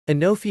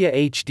Inofia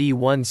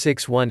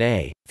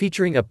HD161A,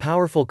 featuring a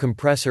powerful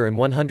compressor and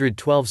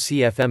 112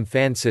 CFM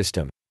fan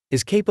system,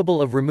 is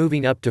capable of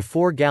removing up to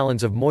 4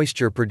 gallons of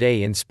moisture per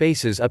day in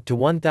spaces up to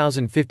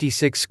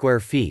 1,056 square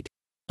feet,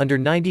 under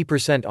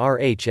 90%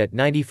 RH at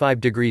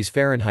 95 degrees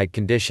Fahrenheit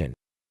condition.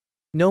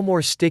 No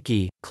more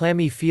sticky,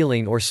 clammy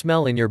feeling or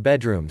smell in your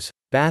bedrooms,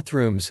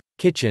 bathrooms,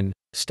 kitchen,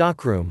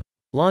 stockroom,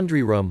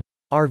 laundry room,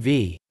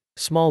 RV,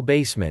 small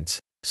basements,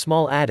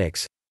 small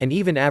attics, and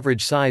even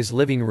average-size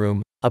living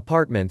room,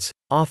 apartments,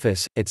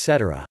 office,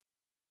 etc.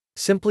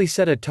 Simply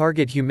set a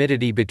target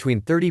humidity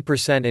between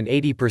 30% and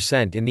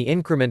 80% in the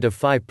increment of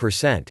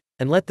 5%,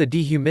 and let the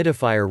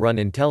dehumidifier run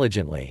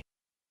intelligently.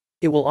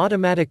 It will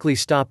automatically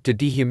stop to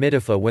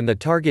dehumidify when the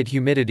target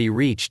humidity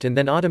reached and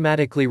then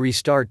automatically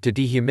restart to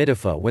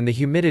dehumidify when the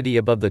humidity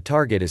above the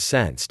target is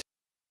sensed.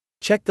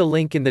 Check the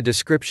link in the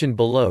description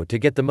below to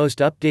get the most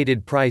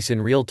updated price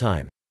in real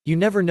time. You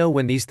never know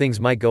when these things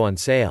might go on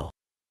sale.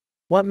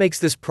 What makes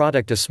this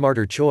product a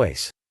smarter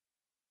choice?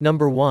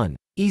 Number 1.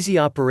 Easy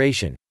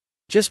operation.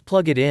 Just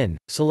plug it in,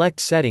 select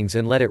settings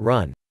and let it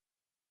run.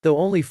 Though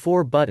only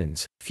 4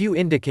 buttons, few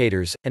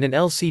indicators, and an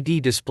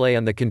LCD display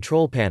on the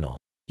control panel,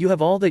 you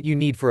have all that you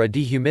need for a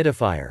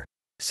dehumidifier.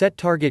 Set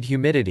target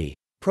humidity,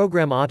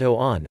 program auto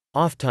on,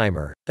 off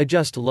timer,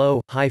 adjust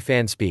low, high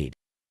fan speed.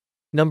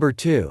 Number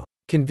 2.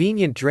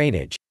 Convenient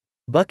drainage.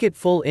 Bucket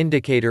full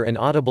indicator and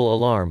audible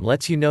alarm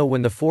lets you know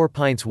when the 4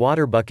 pints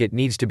water bucket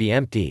needs to be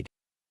emptied.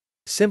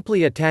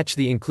 Simply attach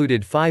the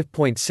included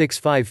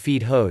 5.65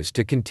 feet hose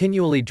to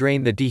continually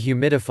drain the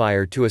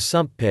dehumidifier to a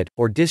sump pit,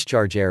 or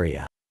discharge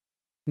area.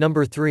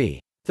 Number 3.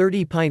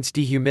 30 pints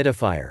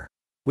dehumidifier.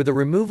 With a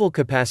removal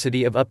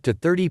capacity of up to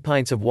 30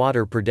 pints of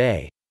water per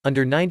day,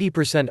 under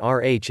 90%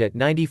 RH at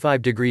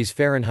 95 degrees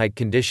Fahrenheit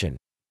condition,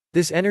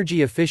 this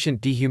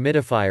energy-efficient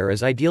dehumidifier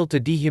is ideal to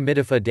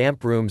dehumidify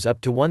damp rooms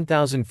up to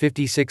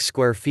 1,056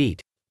 square feet,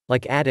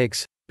 like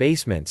attics,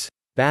 basements,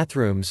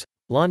 bathrooms,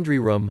 laundry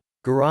room,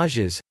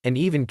 garages, and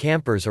even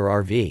campers or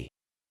RV.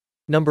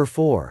 Number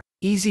 4.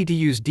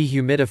 Easy-to-use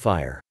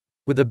dehumidifier.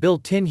 With a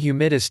built-in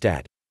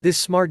humidistat, this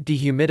smart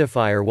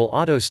dehumidifier will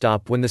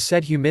auto-stop when the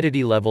set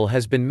humidity level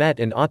has been met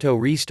and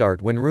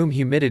auto-restart when room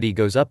humidity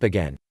goes up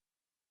again.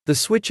 The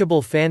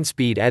switchable fan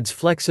speed adds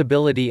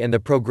flexibility and the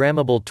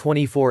programmable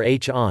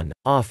 24H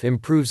on/off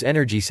improves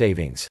energy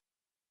savings.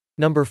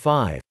 Number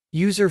 5.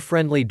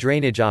 User-friendly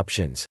drainage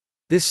options.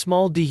 This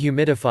small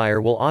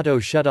dehumidifier will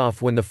auto-shut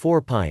off when the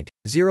 4-pint,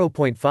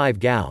 0.5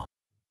 gal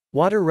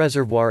water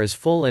reservoir is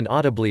full and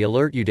audibly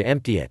alert you to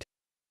empty it.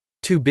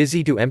 Too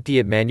busy to empty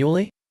it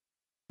manually?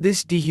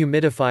 This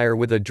dehumidifier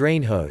with a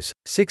drain hose,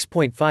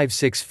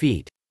 6.56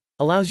 feet,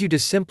 allows you to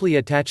simply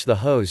attach the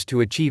hose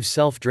to achieve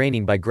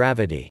self-draining by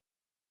gravity.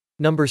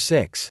 Number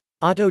 6.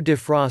 Auto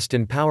defrost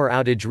and power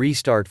outage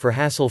restart for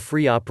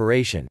hassle-free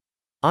operation.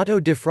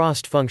 Auto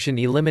defrost function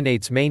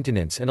eliminates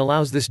maintenance and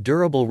allows this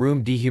durable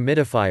room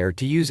dehumidifier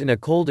to use in a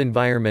cold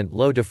environment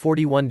low to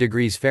 41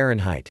 degrees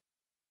Fahrenheit.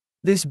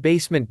 This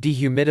basement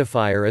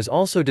dehumidifier is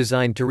also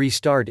designed to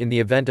restart in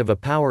the event of a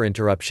power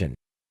interruption.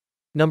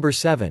 Number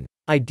 7.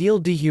 Ideal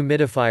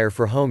dehumidifier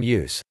for home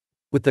use.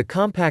 With the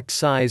compact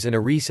size and a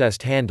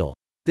recessed handle,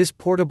 this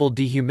portable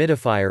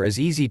dehumidifier is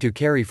easy to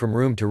carry from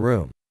room to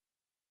room.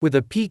 With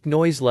a peak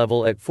noise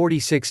level at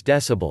 46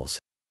 decibels,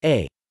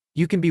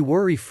 you can be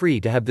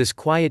worry-free to have this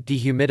quiet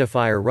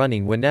dehumidifier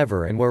running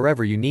whenever and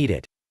wherever you need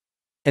it.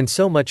 And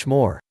so much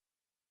more.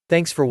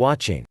 Thanks for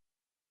watching.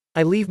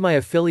 I leave my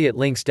affiliate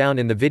links down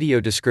in the video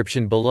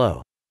description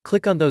below.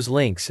 Click on those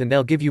links and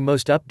they'll give you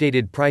most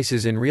updated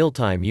prices in real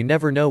time. You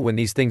never know when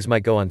these things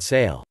might go on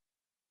sale.